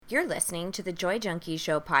You're listening to the Joy Junkie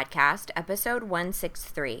Show podcast, episode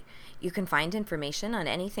 163. You can find information on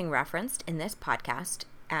anything referenced in this podcast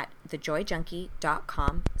at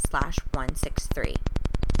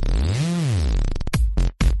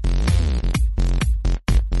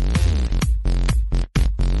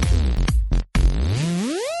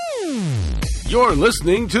You're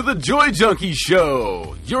listening to the Joy Junkie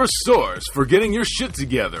Show, your source for getting your shit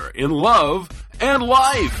together in love and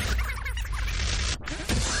life.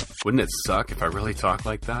 Wouldn't it suck if I really talked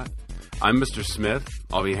like that? I'm Mr. Smith.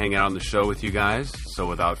 I'll be hanging out on the show with you guys. So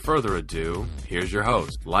without further ado, here's your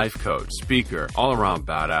host, life coach, speaker, all-around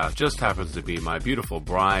badass, just happens to be my beautiful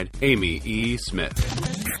bride, Amy E. Smith.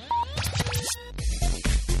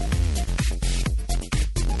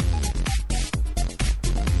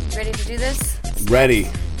 Ready to do this? Ready,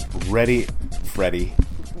 Freddie.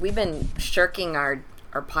 We've been shirking our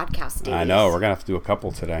podcast days. I know, we're going to have to do a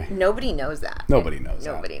couple today. Nobody knows that. Nobody knows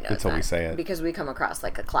until we say it. Because we come across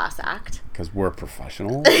like a class act. Because we're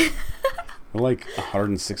professional. We're like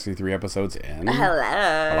 163 episodes in.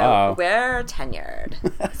 Hello. We're tenured.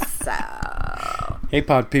 So. Hey,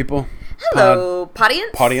 pod people. Hello,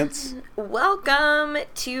 podience. Podience. Welcome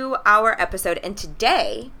to our episode. And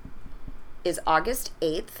today is August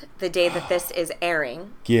 8th, the day that this is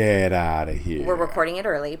airing. Get out of here. We're recording it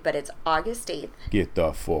early, but it's August 8th. Get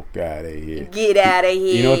the fuck out of here. Get out of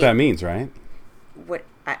here. You know what that means, right? What?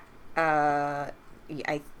 I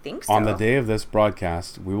think so. On the day of this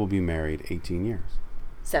broadcast, we will be married 18 years.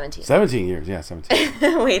 17. 17 years, yeah,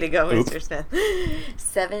 17. Way to go, Oops. Mr. Smith.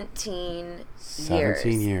 17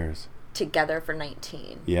 years. Together for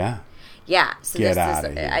 19. Yeah. Yeah. So Get out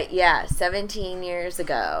of here. 17 years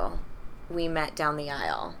ago. We met down the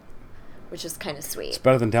aisle, which is kind of sweet. It's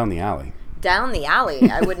better than down the alley. Down the alley,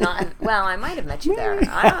 I would not have, well, I might have met you there.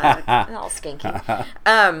 I'm all skanky.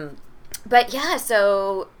 But yeah,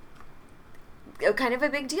 so kind of a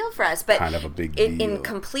big deal for us. But kind of a big deal. In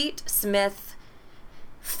complete Smith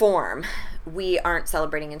form, we aren't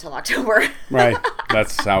celebrating until October. Right.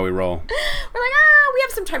 That's how we roll. We're like, we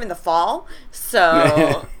have some time in the fall.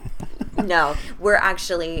 So... No, we're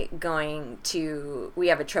actually we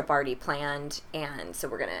have a trip already planned, and so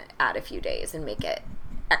we're going to add a few days and make it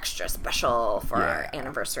extra special for our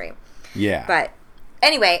anniversary. Yeah. But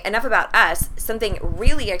anyway, enough about us. Something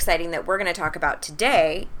really exciting that we're going to talk about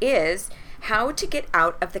today is how to get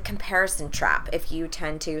out of the comparison trap if you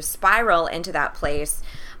tend to spiral into that place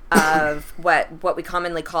of what we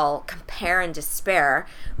commonly call compare and despair,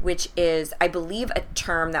 which is, I believe, a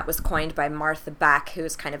term that was coined by Martha Beck, who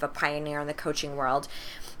is kind of a pioneer in the coaching world.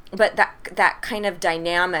 But that kind of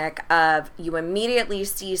dynamic of you immediately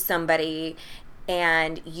see somebody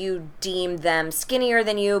and you deem them skinnier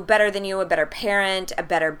than you, a better parent, a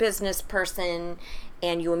better business person,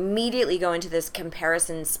 and you immediately go into this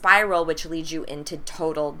comparison spiral, which leads you into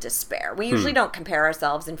total despair. We usually don't compare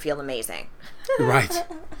ourselves and feel amazing. Right.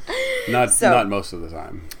 Not most of the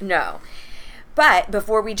time. No. But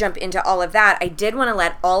before we jump into all of that, I did want to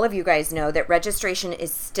let all of you guys know that registration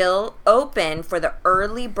is still open for the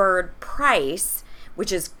early bird price,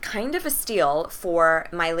 which is kind of a steal for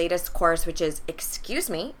my latest course, which is, excuse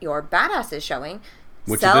me, your badass is showing.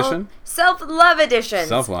 Which edition? Self-love edition.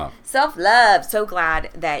 Self-love. Self-love. So glad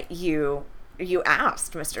that you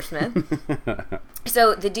asked, Mr. Smith.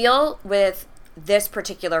 So the deal with this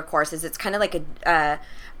particular course is it's kind of like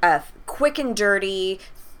a quick and dirty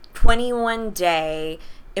 21-day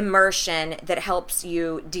immersion that helps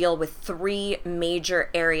you deal with 3 major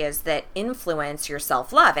areas that influence your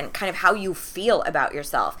self-love and kind of how you feel about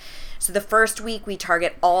yourself. So the first week we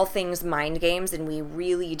target all things mind games, and we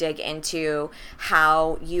really dig into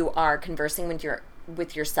how you are conversing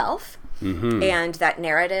with yourself and that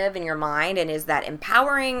narrative in your mind, and is that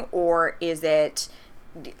empowering or is it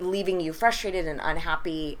leaving you frustrated and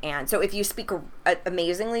unhappy? And so if you speak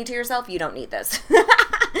amazingly to yourself, you don't need this.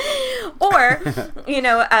 Or,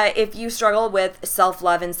 if you struggle with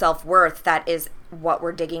self-love and self-worth, that is what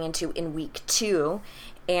we're digging into in week 2.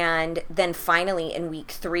 And then finally in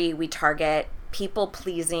week 3, we target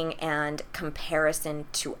people-pleasing and comparison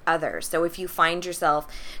to others. So if you find yourself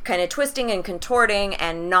kind of twisting and contorting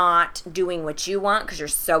and not doing what you want because you're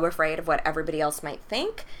so afraid of what everybody else might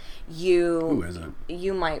think, you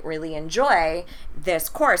might really enjoy this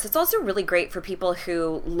course. It's also really great for people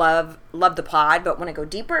who love the pod but want to go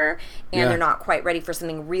deeper and they're not quite ready for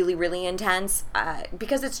something really, really intense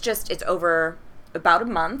because it's over about a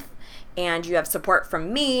month, and you have support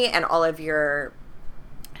from me and all of your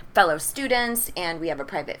fellow students, and we have a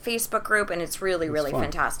private Facebook group, and it's really, really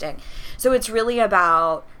fantastic. So it's really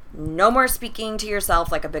about No more speaking to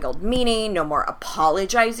yourself like a big old meanie. No more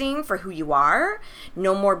apologizing for who you are.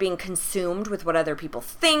 No more being consumed with what other people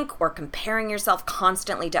think or comparing yourself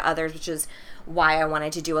constantly to others, which is why I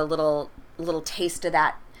wanted to do a little taste of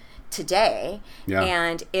that today. Yeah.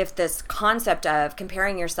 And if this concept of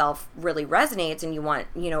comparing yourself really resonates and you want,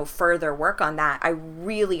 further work on that, I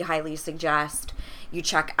really highly suggest you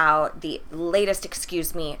check out the latest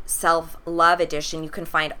Excuse Me Self-Love Edition. You can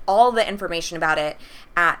find all the information about it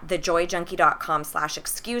at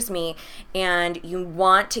thejoyjunkie.com/excuse-me. And you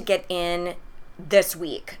want to get in this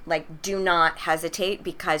week. Like, do not hesitate,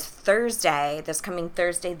 because this coming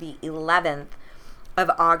Thursday, the 11th of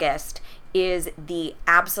August, is the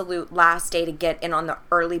absolute last day to get in on the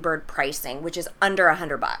early bird pricing, which is under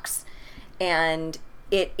 $100. And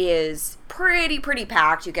it is pretty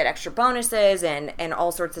packed. You get extra bonuses and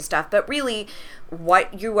all sorts of stuff. But really,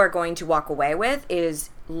 what you are going to walk away with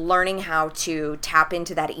is learning how to tap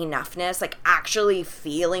into that enoughness, like actually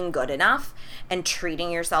feeling good enough and treating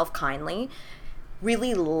yourself kindly,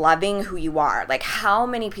 really loving who you are. Like, how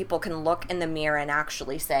many people can look in the mirror and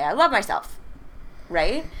actually say, I love myself,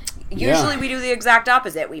 right? Usually we do the exact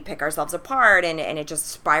opposite. We pick ourselves apart and it just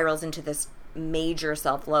spirals into this major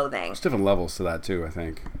self-loathing. There's different levels to that too, I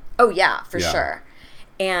think. Oh yeah, for sure.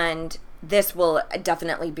 And this will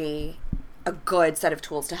definitely be a good set of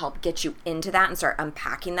tools to help get you into that and start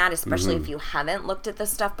unpacking that, especially if you haven't looked at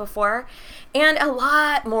this stuff before. And a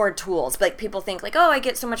lot more tools. Like, people think like, oh, I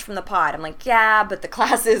get so much from the pod. I'm like, yeah, but the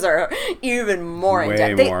classes are even more in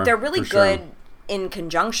depth. They're really good. Sure. In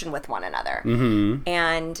conjunction with one another. Mm-hmm.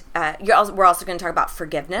 And we're also going to talk about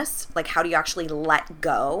forgiveness. Like, how do you actually let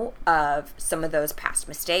go of some of those past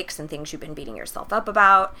mistakes and things you've been beating yourself up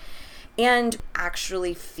about, and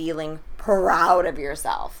actually feeling proud of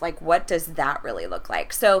yourself. Like, what does that really look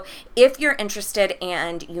like? So if you're interested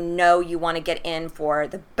and you want to get in for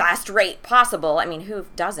the best rate possible, I mean, who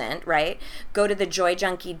doesn't, right? Go to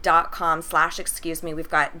thejoyjunkie.com/excuse-me. We've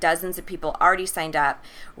got dozens of people already signed up,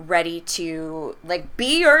 ready to, like,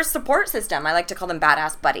 be your support system. I like to call them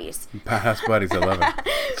badass buddies. Badass buddies, I love it.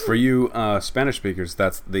 For you Spanish speakers,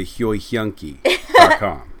 that's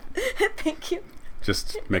thejoyjunkie.com. Thank you.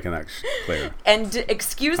 Just making that clear. And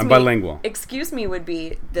excuse me. I'm bilingual. Excuse me would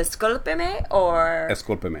be discúlpeme or...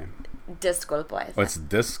 Escúlpeme. Disculpa. Oh, it's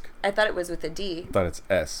disc? I thought it was with a D. I thought it's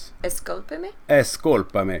S. Escúlpeme?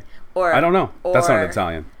 Escúlpame. Or... I don't know. That sounded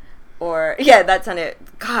Italian. Or... Yeah, that sounded...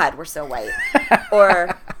 God, we're so white.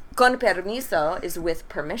 Or... Con permiso is with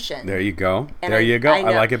permission. There you go. And I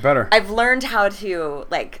like it better. I've learned how to,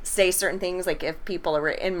 like, say certain things, like, if people are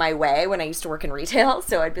in my way when I used to work in retail.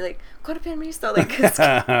 So I'd be like, con permiso, like, get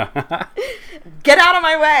out of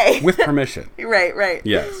my way. With permission. Right.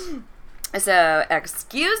 Yes. So,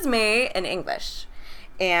 excuse me in English.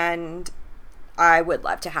 And I would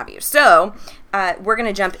love to have you. So, we're going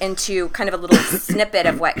to jump into kind of a little snippet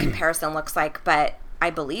of what comparison looks like, but I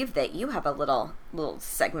believe that you have a little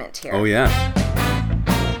segment here. Oh, yeah.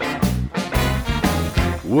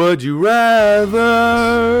 Would you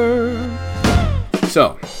rather?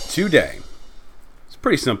 So, today, it's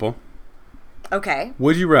pretty simple. Okay.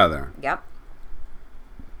 Would you rather? Yep.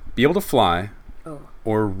 Be able to fly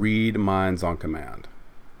or read minds on command?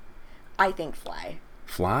 I think fly.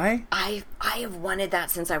 Fly? I have wanted that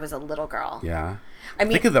since I was a little girl. Yeah. I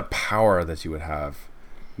mean, think of the power that you would have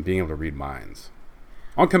being able to read minds.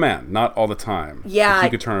 On command, not all the time. Yeah. If you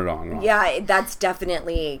could turn it on and off. Yeah, that's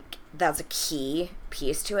a key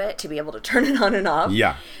piece to it, to be able to turn it on and off.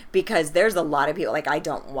 Yeah. Because there's a lot of people, like, I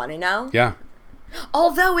don't want to know. Yeah.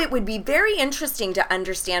 Although it would be very interesting to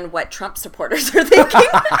understand what Trump supporters are thinking.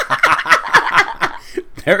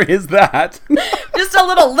 There is that. Just a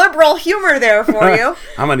little liberal humor there for you.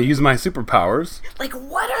 I'm going to use my superpowers. Like,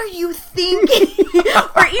 what are you thinking?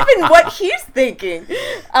 Or even what he's thinking.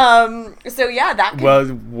 So, yeah, that could... Well,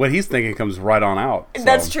 what he's thinking comes right on out. So.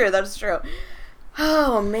 That's true.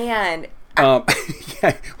 Oh, man.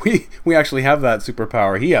 Yeah, we actually have that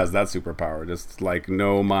superpower. He has that superpower. Just, like,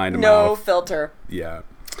 no mind, no mouth. filter. Yeah.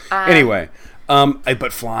 Anyway...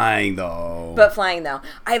 But flying though.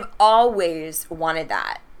 I've always wanted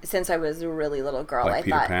that since I was a really little girl. Like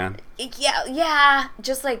Peter Pan? Yeah.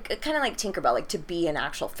 Just like, kind of like Tinkerbell, like to be an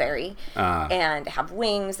actual fairy and have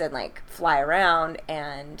wings and like fly around.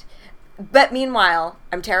 But meanwhile,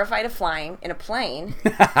 I'm terrified of flying in a plane.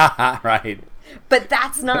 Right. But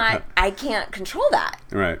that's not, I can't control that.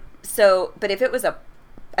 Right. So, but if it was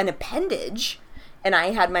an appendage and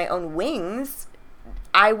I had my own wings,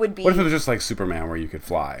 I would be... What if it was just like Superman where you could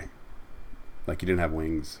fly? Like you didn't have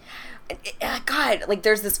wings. God, like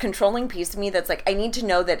there's this controlling piece of me that's like, I need to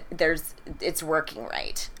know that it's working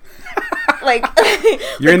right. Like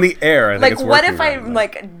you're in the air. I think like it's what working if right, I'm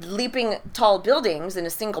like leaping tall buildings in a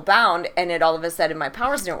single bound, and it all of a sudden my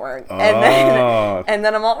powers don't work, and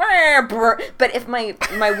then I'm all. But if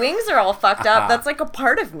my wings are all fucked up, that's like a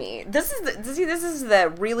part of me. This is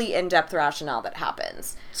the really in-depth rationale that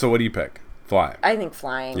happens. So what do you pick? Fly. I think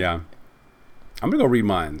flying. Yeah. I'm going to go read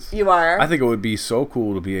minds. You are? I think it would be so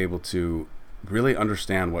cool to be able to really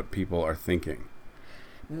understand what people are thinking.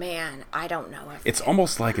 Man, I don't know. It's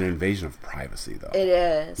almost like an invasion of privacy, though. It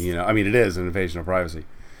is. You know, I mean, it is an invasion of privacy.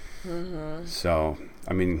 Mm-hmm. So,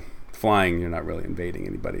 I mean, flying, you're not really invading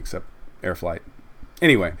anybody except air flight.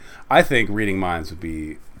 Anyway, I think reading minds would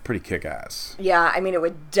be pretty kick-ass. Yeah, I mean, it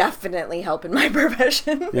would definitely help in my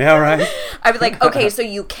profession. Yeah, right? I'd be like, okay, so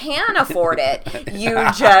you can afford it. You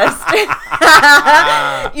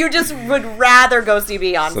just would rather go see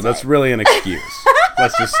Beyonce. So that's really an excuse.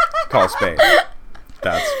 Let's just call a spade.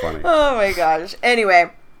 That's funny. Oh my gosh. Anyway.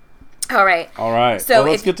 All right. So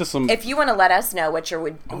let's get to some. If you want to let us know what you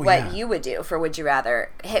would do for Would You Rather,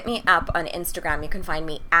 hit me up on Instagram. You can find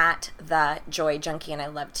me at the Joy Junkie, and I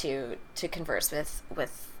love to converse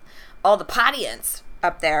with all the audience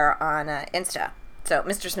up there on Insta. So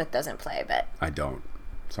Mr. Smith doesn't play, but I don't.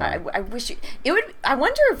 Sorry. I wish it would. I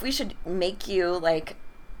wonder if we should make you like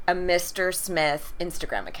a Mr. Smith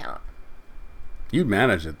Instagram account. You'd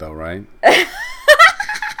manage it though, right?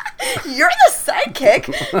 You're the sidekick.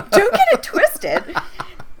 Don't get it twisted.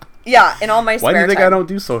 Yeah, in all my spare time. Why do you think I don't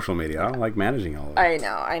do social media? I don't like managing all of it.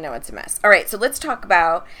 I know it's a mess. All right, so let's talk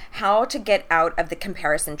about how to get out of the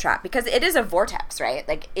comparison trap, because it is a vortex, right?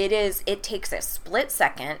 Like it takes a split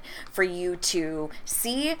second for you to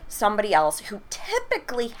see somebody else who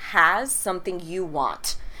typically has something you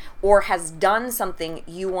want, or has done something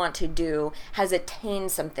you want to do, has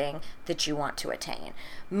attained something that you want to attain.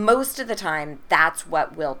 Most of the time, that's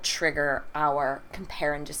what will trigger our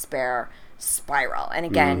compare and despair spiral. And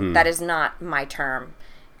again, that is not my term.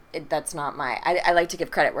 That's not I like to give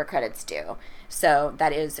credit where credit's due. So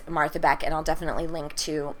that is Martha Beck, and I'll definitely link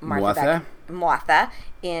to Martha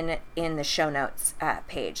in the show notes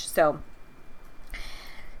page. So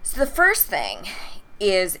the first thing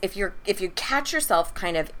is if you catch yourself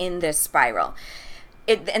kind of in this spiral,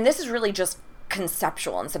 and this is really just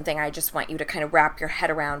conceptual and something I just want you to kind of wrap your head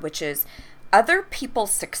around, which is other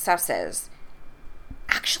people's successes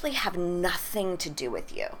actually have nothing to do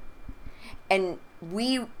with you. And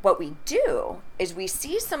what we do is we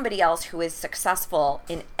see somebody else who is successful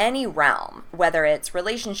in any realm, whether it's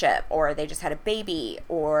relationship, or they just had a baby,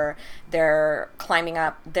 or they're climbing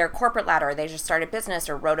up their corporate ladder, or they just started a business,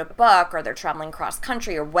 or wrote a book, or they're traveling cross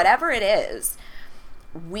country, or whatever it is.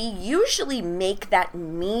 We usually make that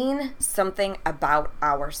mean something about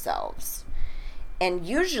ourselves. And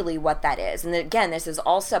usually what that is, and again, this is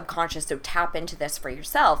all subconscious, so tap into this for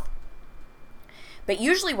yourself. But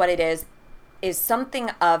usually what it is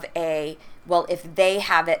something of a, well, if they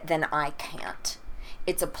have it, then I can't.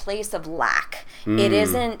 It's a place of lack.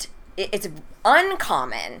 It's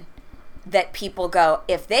uncommon that people go,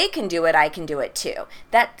 if they can do it, I can do it too.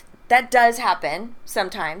 That does happen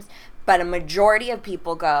sometimes, but a majority of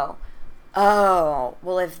people go, oh,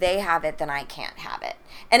 well, if they have it, then I can't have it.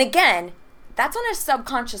 And again, that's on a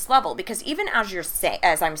subconscious level, because even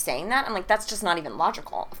as I'm saying that, I'm like, that's just not even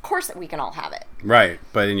logical. Of course we can all have it. Right,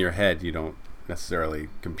 but in your head, you don't necessarily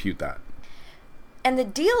compute that. And the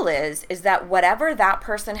deal is that whatever that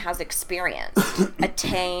person has experienced,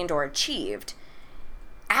 attained, or achieved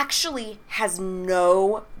actually has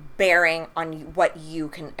no bearing on what you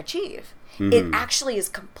can achieve. Mm-hmm. It actually is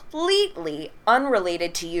completely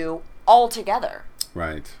unrelated to you altogether.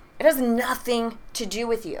 Right. It has nothing to do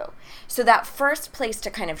with you. So that first place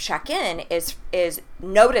to kind of check in is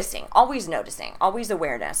noticing, always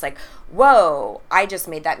awareness. Like, whoa, I just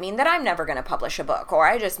made that mean that I'm never going to publish a book, or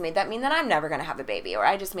I just made that mean that I'm never going to have a baby, or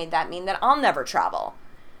I just made that mean that I'll never travel.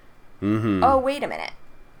 Mm-hmm. Oh, wait a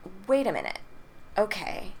minute.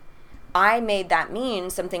 Okay. I made that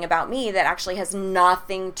mean something about me that actually has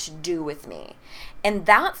nothing to do with me. And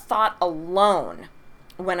that thought alone,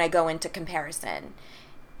 when I go into comparison,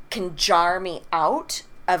 can jar me out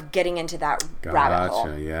of getting into that rabbit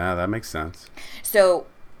hole. Yeah, that makes sense. So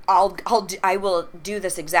I will do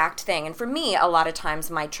this exact thing. And for me, a lot of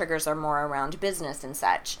times my triggers are more around business and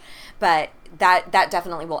such. But that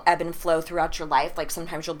definitely will ebb and flow throughout your life. Like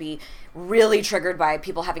sometimes you'll be really triggered by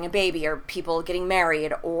people having a baby, or people getting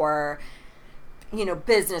married, or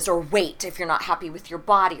business, or weight if you're not happy with your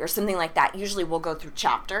body, or something like that. Usually we'll go through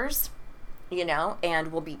chapters,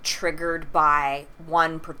 and we'll be triggered by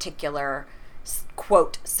one particular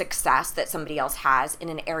quote, success that somebody else has in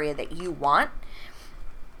an area that you want.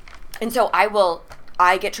 And so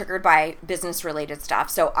I get triggered by business related stuff.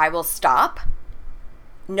 So I will stop,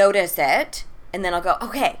 notice it, and then I'll go,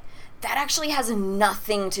 okay, that actually has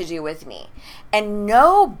nothing to do with me and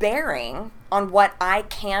no bearing on what I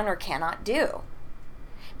can or cannot do.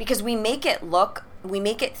 Because we make it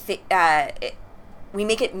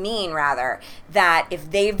mean rather that if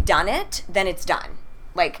they've done it, then it's done.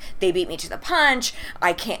 Like they beat me to the punch.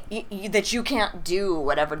 That you can't do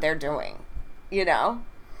whatever they're doing, you know?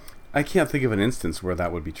 I can't think of an instance where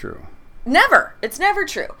that would be true. Never. It's never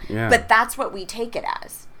true. Yeah. But that's what we take it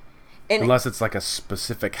as. And unless it's like a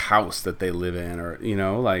specific house that they live in, or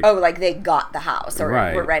like like they got the house, or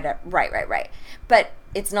right. Right. But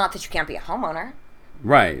it's not that you can't be a homeowner.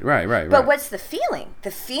 Right. But what's the feeling?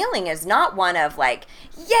 The feeling is not one of like,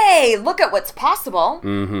 yay, look at what's possible.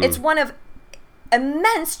 Mm-hmm. It's one of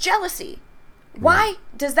immense jealousy. Why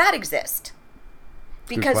does that exist?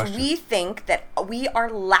 Because we think that we are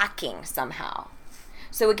lacking somehow.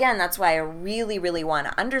 So again, that's why I really, really want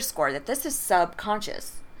to underscore that this is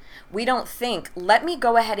subconscious. We don't think, let me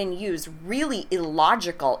go ahead and use really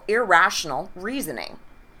illogical, irrational reasoning.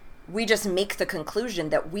 We just make the conclusion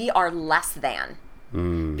that we are less than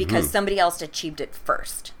because somebody else achieved it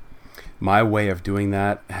first. My way of doing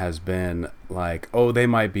that has been like, oh, they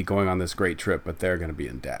might be going on this great trip, but they're going to be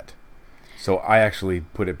in debt. So I actually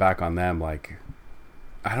put it back on them. Like,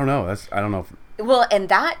 I don't know. I don't know. Well, and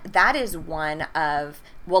that is one of,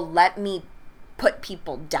 well, let me put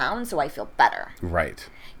people down so I feel better. Right.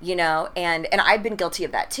 You know, and I've been guilty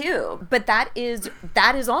of that too. But that is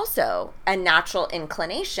also a natural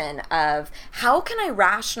inclination of how can I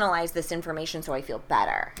rationalize this information so I feel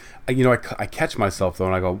better? I catch myself though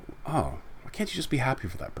and I go, oh, why can't you just be happy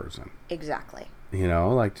for that person? Exactly.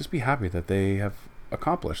 Like just be happy that they have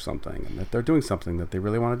accomplished something and that they're doing something that they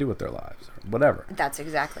really want to do with their lives or whatever. That's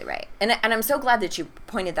exactly right. And I'm so glad that you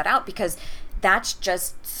pointed that out because that's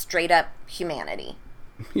just straight up humanity.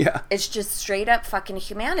 Yeah. It's just straight up fucking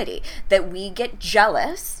humanity that we get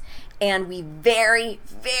jealous and we very,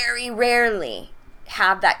 very rarely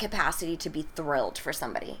have that capacity to be thrilled for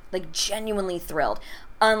somebody, like genuinely thrilled,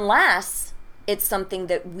 unless it's something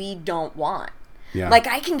that we don't want. Yeah. Like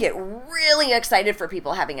I can get really excited for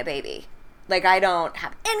people having a baby. Like I don't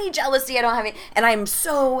have any jealousy. I don't have any, and I'm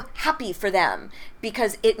so happy for them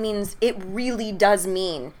because it means it really does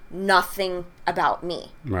mean nothing about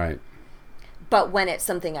me. Right. But when it's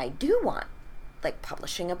something I do want, like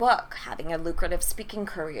publishing a book, having a lucrative speaking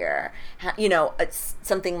career, it's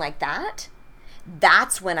something like that,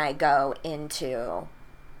 that's when I go into,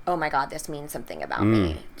 oh my God, this means something about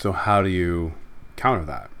me. So how do you counter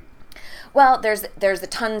that? Well, there's the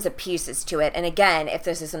tons of pieces to it. And again, if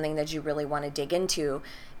this is something that you really want to dig into,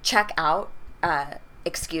 check out,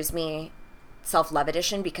 Self-Love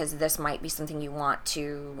Edition, because this might be something you want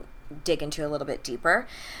to dig into a little bit deeper.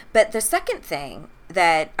 But the second thing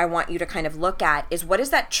that I want you to kind of look at is what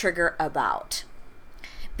is that trigger about?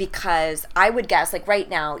 Because I would guess, like right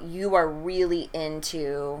now, you are really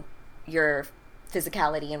into your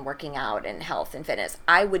physicality and working out and health and fitness.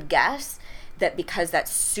 I would guess that because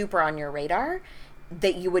that's super on your radar,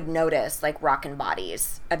 that you would notice like rockin'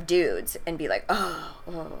 bodies of dudes and be like,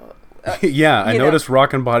 yeah, I notice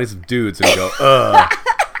rockin' bodies of dudes and go, ugh.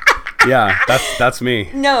 Yeah, that's me.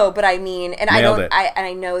 No, but I mean, and Nailed it.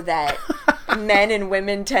 I know that men and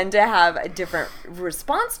women tend to have a different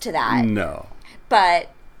response to that. No. But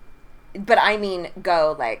I mean,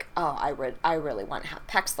 go like, oh, I really want to have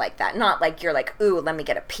pecs like that. Not like you're like, ooh, let me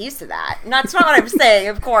get a piece of that. And that's not what I'm saying,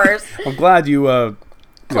 of course. I'm glad you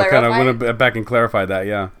kind of went back and clarified that,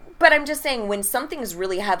 yeah. But I'm just saying, when something's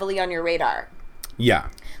really heavily on your radar. Yeah.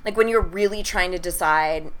 Like when you're really trying to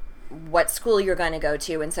decide what school you're going to go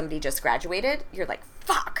to and somebody just graduated, you're like,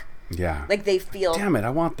 fuck. Yeah. Like they feel, damn it, I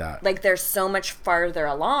want that. Like they're so much farther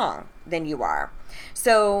along than you are.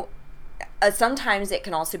 So sometimes it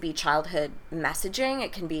can also be childhood messaging.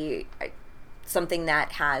 It can be something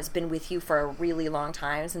that has been with you for a really long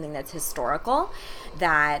time, something that's historical,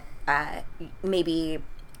 that maybe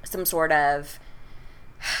some sort of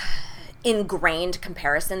ingrained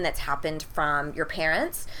comparison that's happened from your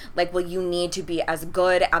parents. Like, well, you need to be as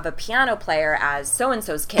good of a piano player as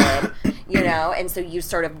so-and-so's kid, and so you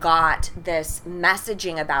sort of got this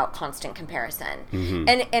messaging about constant comparison.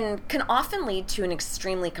 Mm-hmm. And can often lead to an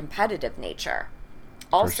extremely competitive nature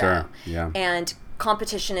also. For sure. Yeah. And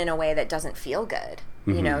competition in a way that doesn't feel good.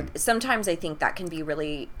 Mm-hmm. Sometimes I think that can be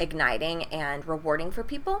really igniting and rewarding for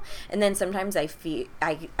people. And then sometimes I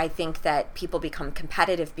think that people become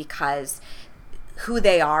competitive because who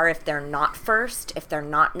they are if they're not first, if they're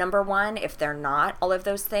not number one, if they're not all of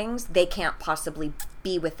those things, they can't possibly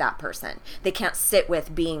be with that person. They can't sit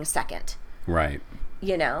with being second. Right.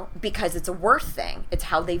 You know, because it's a worth thing. It's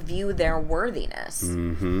how they view their worthiness.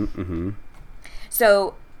 Mm-hmm. Mm-hmm.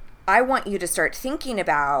 So I want you to start thinking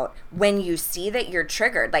about when you see that you're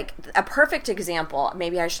triggered. Like a perfect example,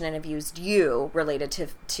 maybe I shouldn't have used you related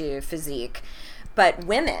to physique, but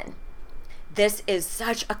women. This is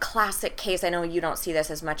such a classic case. I know you don't see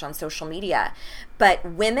this as much on social media, but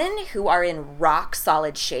women who are in rock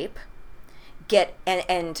solid shape get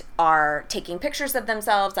and are taking pictures of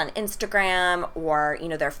themselves on Instagram, or, you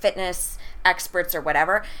know, they're fitness experts or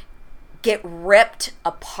whatever, get ripped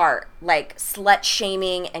apart, like slut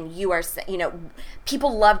shaming. And you are, you know,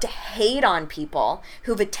 people love to hate on people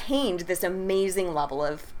who've attained this amazing level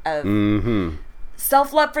of Mm-hmm.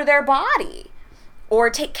 self-love for their body, or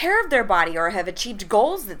take care of their body, or have achieved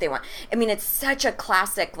goals that they want. I mean, it's such a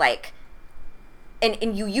classic, like,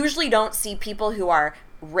 and you usually don't see people who are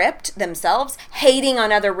ripped themselves hating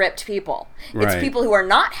on other ripped people. It's Right. people who are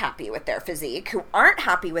not happy with their physique, who aren't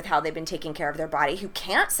happy with how they've been taking care of their body, who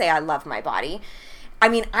can't say, I love my body. I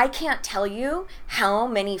mean, I can't tell you how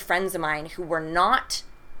many friends of mine who were not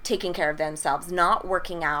taking care of themselves, not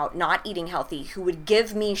working out, not eating healthy, who would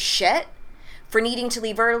give me shit for needing to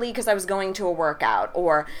leave early because I was going to a workout,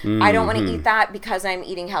 or I don't want to eat that because I'm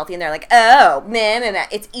eating healthy. And they're like, oh, man.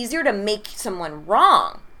 It's easier to make someone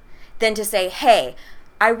wrong than to say, hey,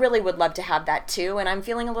 I really would love to have that too, and I'm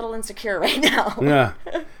feeling a little insecure right now. Yeah.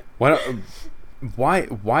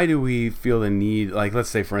 Why do we feel the need, like, let's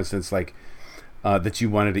say, for instance, like, that you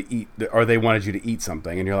wanted to eat, or they wanted you to eat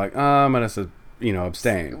something, and you're like, oh, I'm going to,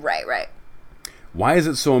 abstain. Right. Why is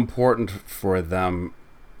it so important for them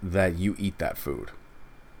that you eat that food?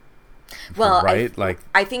 Well, right?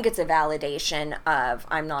 I think it's a validation of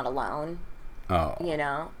I'm not alone. Oh. You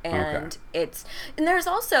know, and and there's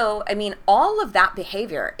also, I mean, all of that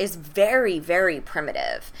behavior is very, very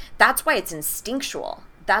primitive. That's why it's instinctual.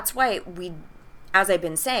 That's why as I've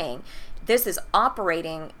been saying, this is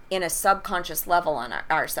operating in a subconscious level on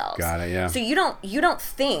ourselves. Got it, yeah. So you don't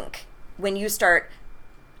think when you start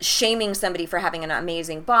shaming somebody for having an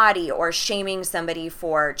amazing body, or shaming somebody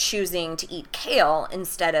for choosing to eat kale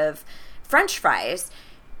instead of French fries,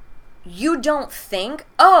 you don't think,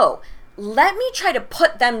 oh, let me try to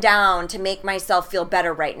put them down to make myself feel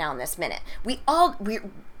better right now in this minute.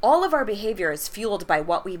 All of our behavior is fueled by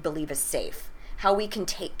what we believe is safe, how we can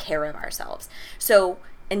take care of ourselves. So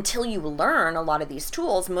until you learn a lot of these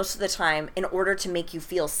tools, most of the time, in order to make you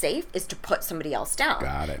feel safe, is to put somebody else down.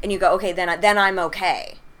 Got it. And you go, okay, then I'm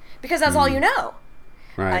okay. Because that's all you know.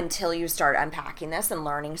 Right. Until you start unpacking this and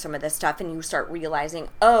learning some of this stuff, and you start realizing,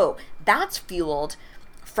 oh, that's fueled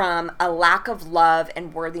from a lack of love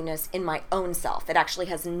and worthiness in my own self. It actually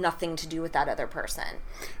has nothing to do with that other person.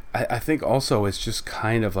 I think also it's just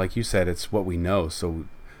kind of, like you said, it's what we know. So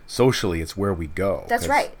socially, it's where we go. That's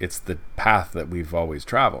right. It's the path that we've always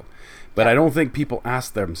traveled. But I don't think people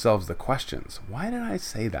ask themselves the questions. Why did I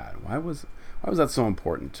say that? Why was that so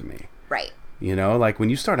important to me? Right. You know, like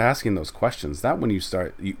when you start asking those questions, that's when you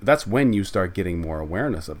start getting more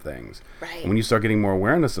awareness of things. Right. And when you start getting more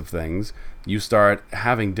awareness of things, you start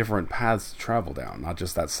having different paths to travel down, not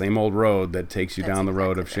just that same old road that takes you down the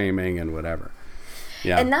road of shaming and whatever.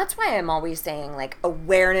 Yeah. And that's why I'm always saying, like,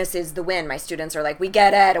 awareness is the win. My students are like, we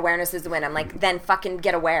get it. Awareness is the win. I'm like, then fucking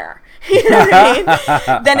get aware. You know what I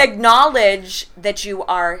mean? Then acknowledge that you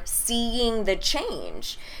are seeing the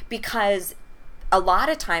change, because a lot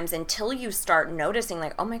of times, until you start noticing,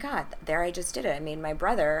 like, oh my God, there I just did it. I made my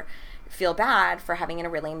brother feel bad for having a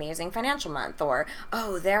really amazing financial month, or,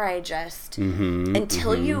 oh, there I just,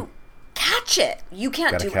 until you catch it, you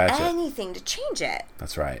can't do anything to change it.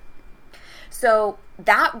 That's right. So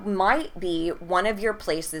that might be one of your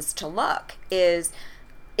places to look, is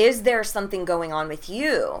there something going on with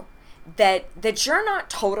you that you're not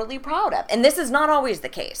totally proud of? And this is not always the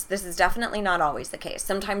case. This is definitely not always the case.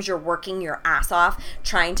 Sometimes you're working your ass off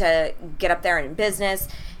trying to get up there in business,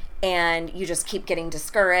 and you just keep getting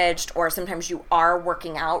discouraged, or sometimes you are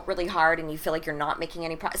working out really hard and you feel like you're not making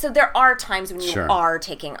any progress. So there are times when you are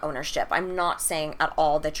taking ownership. I'm not saying at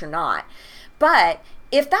all that you're not. But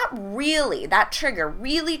if that trigger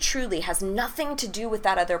really truly has nothing to do with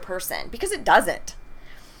that other person, because it doesn't,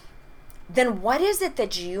 then what is it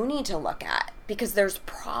that you need to look at? Because there's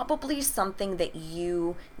probably something that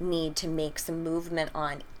you need to make some movement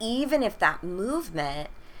on, even if that movement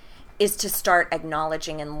is to start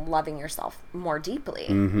acknowledging and loving yourself more deeply,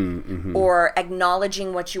 or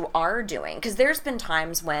acknowledging what you are doing. Because there's been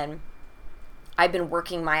times when I've been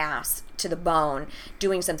working my ass to the bone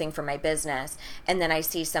doing something for my business, and then I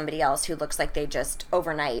see somebody else who looks like they just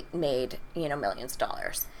overnight made, millions of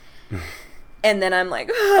dollars. And then I'm like,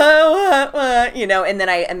 what? And then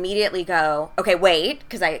I immediately go, okay, wait,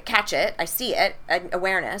 because I catch it, I see it,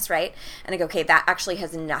 awareness, right? And I go, okay, that actually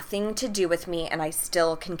has nothing to do with me, and I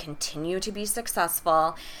still can continue to be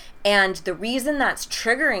successful. And the reason that's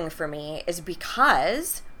triggering for me is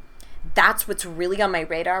because that's what's really on my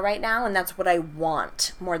radar right now, and that's what I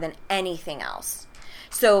want more than anything else.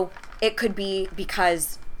 So it could be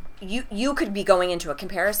because you could be going into a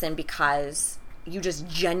comparison because you just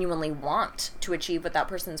genuinely want to achieve what that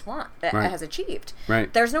person's has achieved.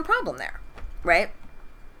 Right. There's no problem there, right?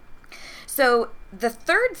 So the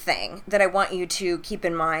third thing that I want you to keep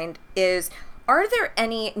in mind is, are there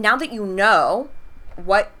any, now that you know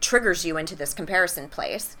what triggers you into this comparison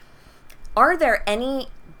place, are there any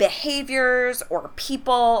behaviors or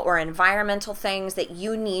people or environmental things that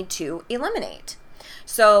you need to eliminate?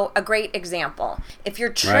 So a great example, if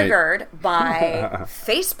you're triggered by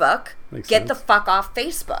Facebook, get the fuck off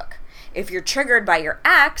Facebook. If you're triggered by your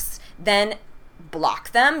ex, then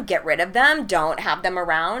block them, get rid of them, don't have them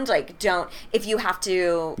around. If you have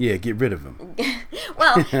to... Yeah, get rid of them.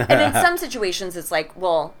 Well, and in some situations it's like,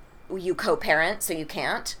 well, you co-parent, so you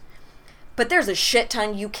can't. But there's a shit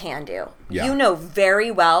ton you can do. Yeah. You know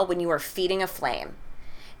very well when you are feeding a flame.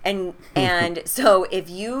 And so if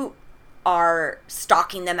you are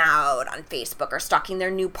stalking them out on Facebook or stalking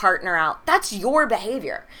their new partner out, that's your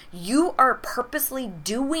behavior. You are purposely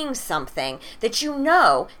doing something that you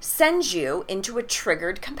know sends you into a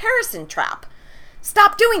triggered comparison trap.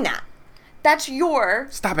 Stop doing that. That's your...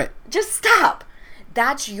 Stop it. Just stop.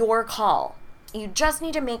 That's your call. You just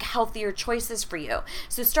need to make healthier choices for you.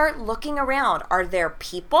 So start looking around. Are there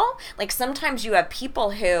people? Like sometimes you have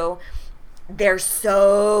people who they're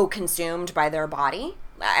so consumed by their body.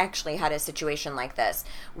 I actually had a situation like this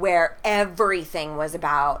where everything was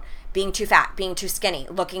about being too fat, being too skinny,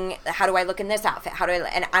 how do I look in this outfit?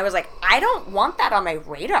 And I was like, I don't want that on my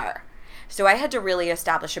radar. So I had to really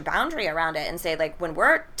establish a boundary around it and say, like, when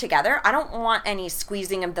we're together, I don't want any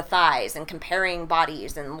squeezing of the thighs and comparing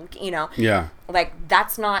bodies and, yeah, like,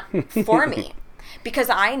 that's not for me, because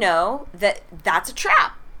I know that that's a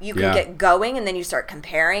trap. You can get going and then you start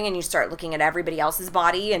comparing and you start looking at everybody else's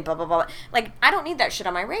body and blah, blah, blah. Like, I don't need that shit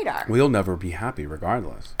on my radar. We'll never be happy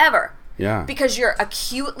regardless. Ever. Yeah. Because you're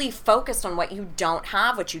acutely focused on what you don't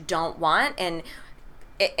have, what you don't want, and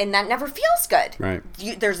that never feels good. Right.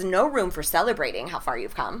 There's no room for celebrating how far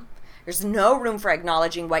you've come. There's no room for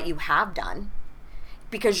acknowledging what you have done,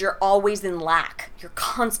 because you're always in lack. You're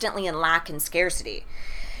constantly in lack and scarcity.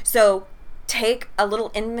 So take a little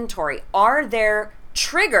inventory. Are there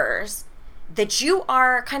triggers that you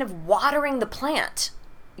are kind of watering the plant?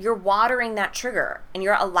 You're watering that trigger and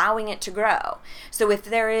you're allowing it to grow. So if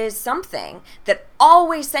there is something that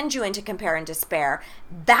always sends you into compare and despair,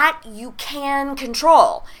 that you can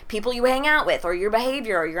control, people you hang out with or your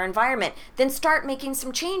behavior or your environment, then start making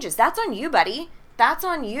some changes. That's on you, buddy. That's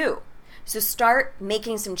on you. So start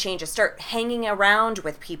making some changes. Start hanging around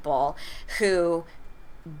with people who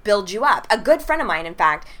build you up. A good friend of mine, in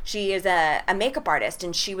fact, she is a makeup artist,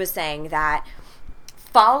 and she was saying that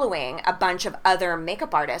following a bunch of other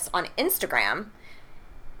makeup artists on Instagram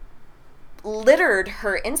littered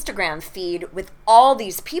her Instagram feed with all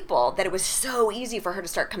these people that it was so easy for her to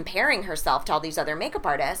start comparing herself to all these other makeup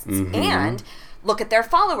artists and look at their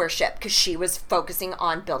followership, because she was focusing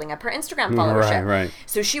on building up her Instagram followership. Right.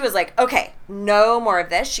 So she was like, okay, no more of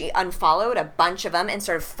this. She unfollowed a bunch of them and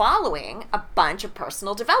started following a bunch of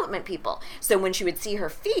personal development people. So when she would see her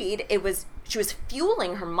feed, she was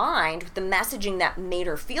fueling her mind with the messaging that made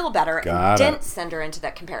her feel better and didn't send her into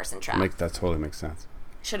that comparison trap. That totally makes sense.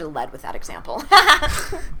 Should have led with that example.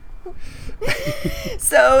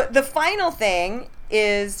 So the final thing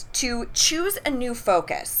is to choose a new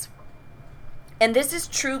focus. And this is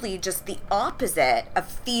truly just the opposite of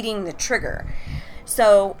feeding the trigger.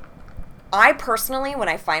 So I personally, when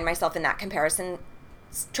I find myself in that comparison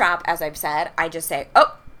trap, as I've said, I just say,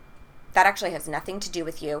 oh, that actually has nothing to do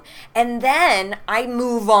with you. And then I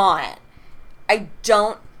move on. I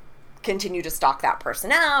don't continue to stalk that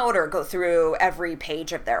person out or go through every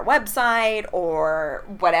page of their website or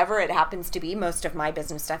whatever it happens to be. Most of my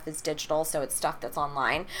business stuff is digital, so it's stuff that's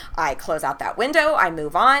online. I close out that window, I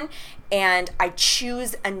move on, and I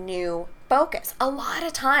choose a new focus. A lot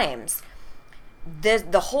of times,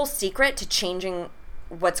 the whole secret to changing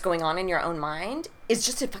what's going on in your own mind is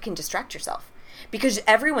just to fucking distract yourself. Because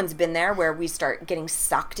everyone's been there where we start getting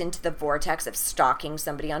sucked into the vortex of stalking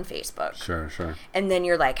somebody on Facebook. Sure. And then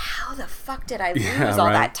you're like, how the fuck did I lose all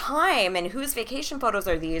that time? And whose vacation photos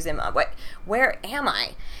are these? And where am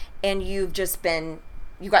I? And you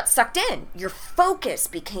got sucked in. Your focus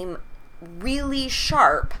became really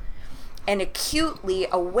sharp and acutely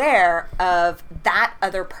aware of that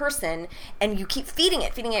other person, and you keep feeding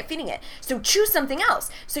it. So choose something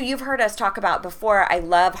else. So you've heard us talk about before, I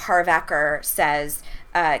love Harv Eker says,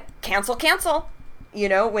 cancel,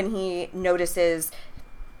 when he notices,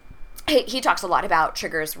 he talks a lot about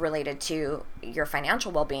triggers related to your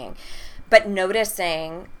financial well-being, but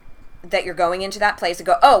noticing that you're going into that place and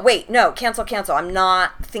go, oh, wait, no, cancel. I'm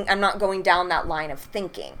not going down that line of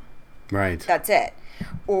thinking. Right. That's it.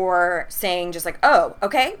 Or saying just like, oh,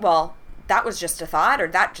 okay, well, that was just a thought, or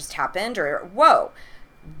that just happened, or whoa.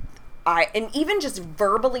 And even just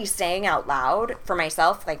verbally saying out loud for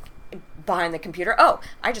myself, like behind the computer, oh,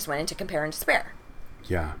 I just went into compare and despair.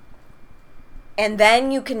 Yeah. And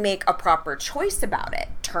then you can make a proper choice about it,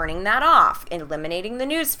 turning that off, eliminating the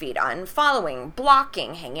newsfeed, unfollowing,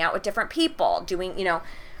 blocking, hanging out with different people, doing,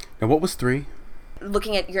 And what was 3?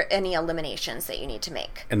 Looking at any eliminations that you need to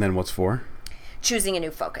make. And then what's 4? Choosing a new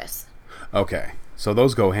focus. Okay. So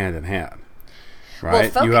those go hand in hand,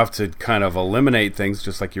 right? Well, you have to kind of eliminate things,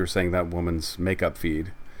 just like you were saying, that woman's makeup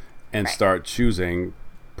feed, and start choosing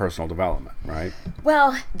personal development, right?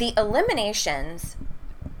 Well, the eliminations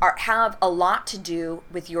have a lot to do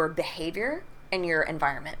with your behavior and your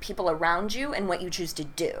environment, people around you, and what you choose to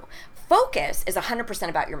do. Focus is 100%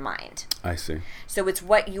 about your mind. I see. So it's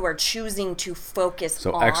what you are choosing to focus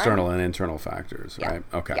on. So external and internal factors, right?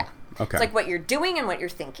 Okay. Yeah. Okay. It's like what you're doing and what you're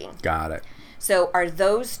thinking. Got it. So are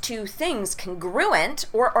those two things congruent,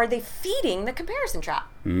 or are they feeding the comparison trap?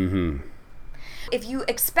 Mm-hmm. If you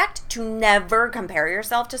expect to never compare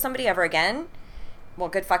yourself to somebody ever again, well,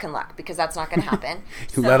 good fucking luck, because that's not going to happen.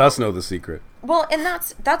 Let us know the secret. Well, and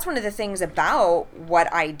that's one of the things about what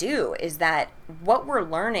I do, is that what we're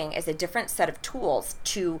learning is a different set of tools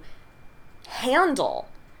to handle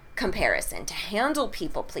comparison, to handle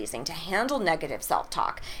people pleasing, to handle negative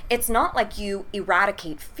self-talk. It's not like you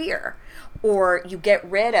eradicate fear or you get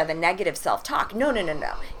rid of a negative self-talk. No.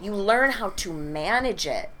 You learn how to manage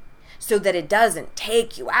it so that it doesn't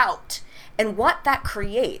take you out. And what that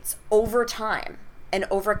creates over time and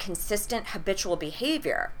over consistent habitual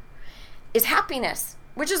behavior is happiness,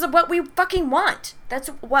 which is what we fucking want. That's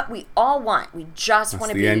what we all want. We just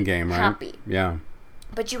want to be end game, happy. Right? Yeah.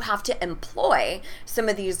 But you have to employ some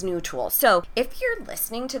of these new tools. So if you're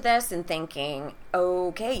listening to this and thinking,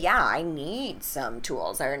 okay, yeah, I need some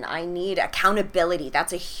tools, or I need accountability,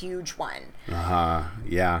 that's a huge one.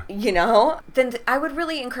 Yeah. Then I would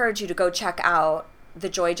really encourage you to go check out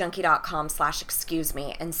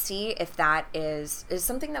thejoyjunkie.com/excuse-me and see if that is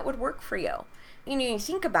something that would work for you. You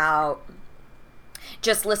think about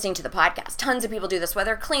just listening to the podcast. Tons of people do this,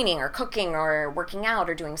 whether cleaning or cooking or working out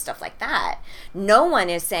or doing stuff like that. No one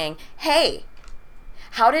is saying, hey,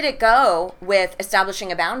 how did it go with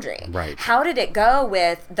establishing a boundary? Right. How did it go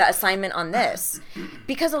with the assignment on this?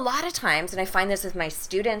 Because a lot of times, and I find this with my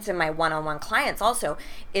students and my one-on-one clients also,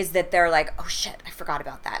 is that they're like, oh shit, I forgot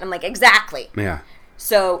about that. And I'm like, exactly. Yeah.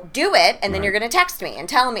 So do it, and then you're going to text me and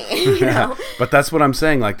tell me, But that's what I'm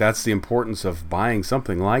saying. Like, that's the importance of buying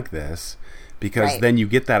something like this. Because then you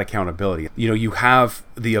get that accountability. You have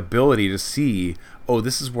the ability to see, oh,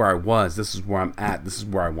 this is where I was, this is where I'm at, this is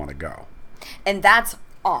where I want to go. And that's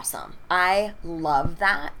awesome. I love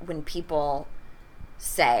that when people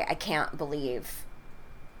say, I can't believe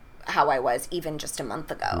how I was even just a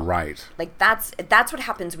month ago. Right. Like that's what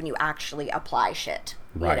happens when you actually apply shit.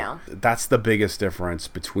 Right. That's the biggest difference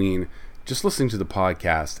between just listening to the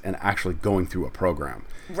podcast and actually going through a program.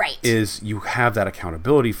 Right. Is you have that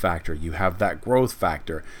accountability factor, you have that growth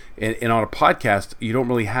factor. And on a podcast, you don't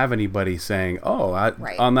really have anybody saying, oh,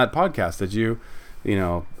 on that podcast, did you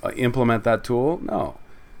implement that tool? No.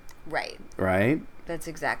 Right. Right? That's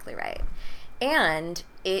exactly right. And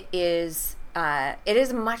it is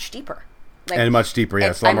much deeper. And much deeper,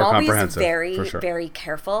 yes. A lot more comprehensive. I'm always very, for sure. very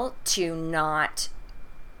careful to not...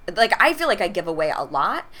 I feel like I give away a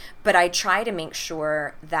lot, but I try to make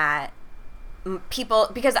sure that people,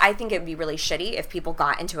 because I think it'd be really shitty if people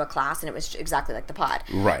got into a class and it was exactly like the pod,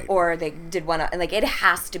 right? Or they did one, and it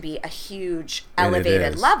has to be a huge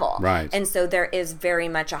elevated level, right? And so there is very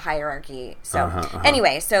much a hierarchy. So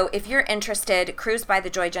anyway, so if you're interested, cruise by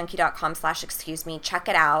thejoyjunkie.com/excuse-me, check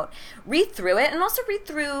it out, read through it, and also read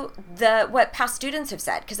through what past students have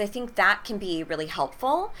said, because I think that can be really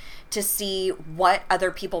helpful to see what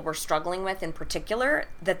other people were struggling with in particular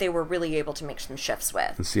that they were really able to make some shifts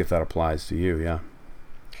with. And see if that applies to you. you, yeah.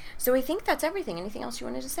 So I think that's everything. Anything else you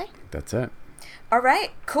wanted to say? That's it. All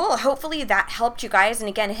right, cool. Hopefully that helped you guys. And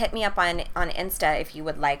again, hit me up on Insta if you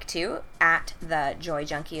would like to. At the Joy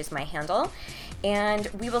Junkie is my handle. And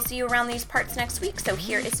we will see you around these parts next week. So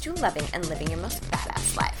here is to loving and living your most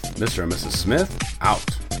badass life. Mr. and Mrs. Smith, out.